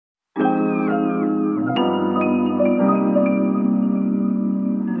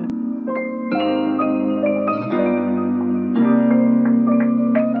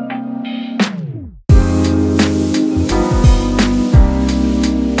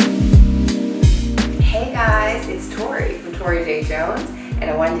Jones, and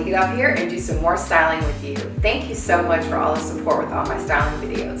I wanted to get up here and do some more styling with you. Thank you so much for all the support with all my styling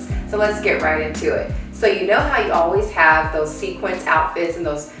videos. So let's get right into it. So you know how you always have those sequence outfits and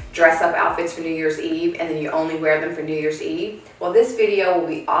those dress up outfits for New Year's Eve, and then you only wear them for New Year's Eve? Well, this video will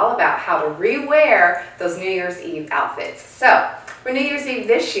be all about how to re-wear those New Year's Eve outfits. So for New Year's Eve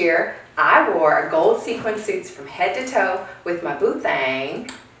this year, I wore a gold sequin suits from head to toe with my boot thing,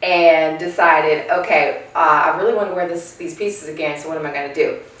 and decided, okay, I really want to wear these pieces again, so what am I going to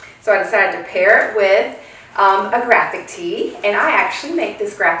do? So I decided to pair it with a graphic tee, and I actually make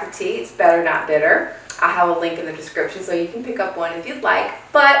this graphic tee. It's Better Not Bitter. I have a link in the description so you can pick up one if you'd like,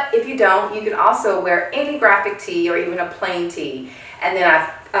 but if you don't, you can also wear any graphic tee or even a plain tee. And then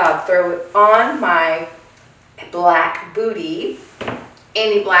I throw it on my black bootie.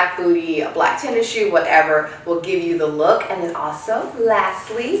 Any black bootie, a black tennis shoe, whatever will give you the look. And then also,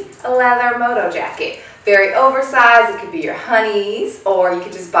 lastly, a leather moto jacket. Very oversized. It could be your honey's, or you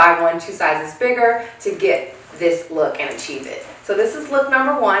could just buy one 2 sizes bigger to get this look and achieve it. So this is look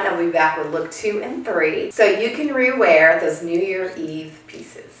number 1. I'll be back with look 2 and 3. So you can re-wear those New Year's Eve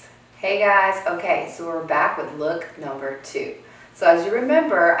pieces. Hey guys, okay, so we're back with look number 2. So as you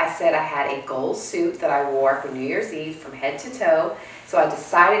remember, I said I had a gold suit that I wore for New Year's Eve from head to toe. So I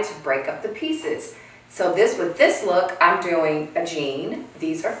decided to break up the pieces. So with this look, I'm doing a jean.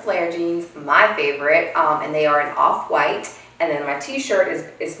 These are flare jeans, my favorite, and they are in off-white. And then my t-shirt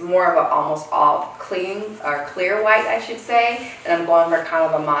is more of a almost all clear white, I should say. And I'm going for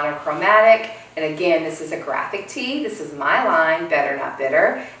kind of a monochromatic. And again, this is a graphic tee. This is my line, Better Not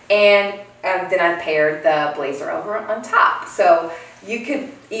Bitter. And then I paired the blazer over on top. So you could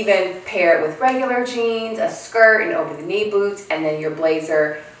even pair it with regular jeans, a skirt, and over the knee boots, and then your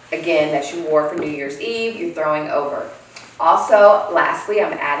blazer, again, that you wore for New Year's Eve, you're throwing over. Also, lastly,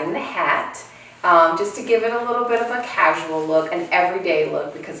 I'm adding the hat, just to give it a little bit of a casual look, an everyday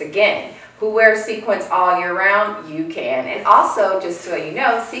look, because again, who wears sequins all year round? You can. And also, just so you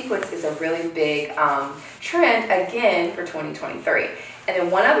know, sequins is a really big trend, again, for 2023. And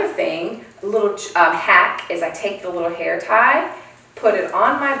then one other thing, a little hack, is I take the little hair tie, put it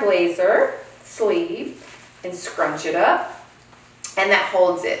on my blazer sleeve, and scrunch it up, and that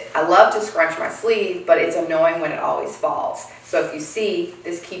holds it. I love to scrunch my sleeve, but it's annoying when it always falls. So if you see,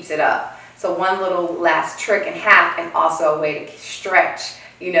 this keeps it up. So one little last trick and hack, and also a way to stretch,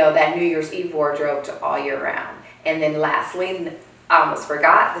 you know, that New Year's Eve wardrobe to all year round. And then lastly, I almost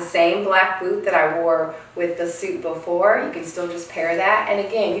forgot, the same black boot that I wore with the suit before, you can still just pair that. And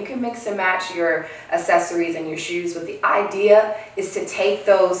again, you can mix and match your accessories and your shoes, but the idea is to take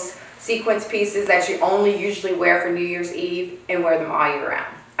those sequence pieces that you only usually wear for New Year's Eve and wear them all year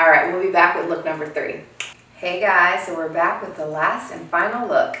round. All right, we'll be back with look number 3. Hey guys, so we're back with the last and final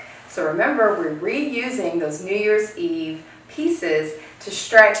look. So remember, we're reusing those New Year's Eve pieces to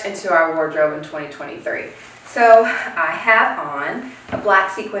stretch into our wardrobe in 2023. So I have on a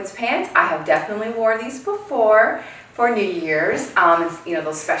black sequins pants. I have definitely wore these before for New Year's, you know,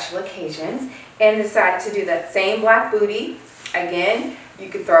 those special occasions, and decided to do that same black bootie. Again, you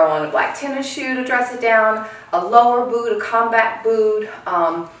could throw on a black tennis shoe to dress it down, a lower boot, a combat boot.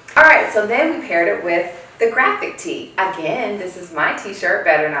 All right, so then we paired it with the graphic tee. Again, this is my t-shirt,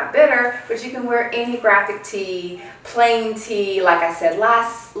 Better Not Bitter, but you can wear any graphic tee, plain tee, like I said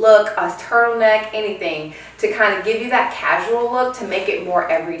last look, a turtleneck, anything to kind of give you that casual look to make it more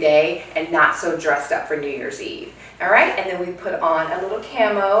everyday and not so dressed up for New Year's Eve. All right, and then we put on a little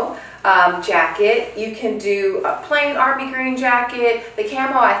camo jacket. You can do a plain army green jacket. The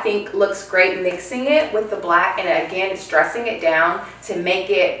camo, I think, looks great mixing it with the black, and again, it's dressing it down to make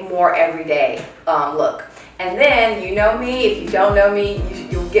it more everyday look. And then, you know me, if you don't know me,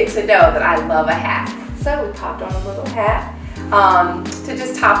 you'll get to know that I love a hat. So we popped on a little hat to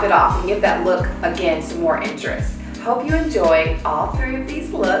just top it off and give that look, again, some more interest. Hope you enjoyed all 3 of these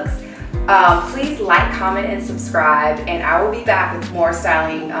looks. Please like, comment, and subscribe, and I will be back with more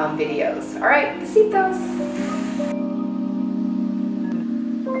styling videos. All right, besitos.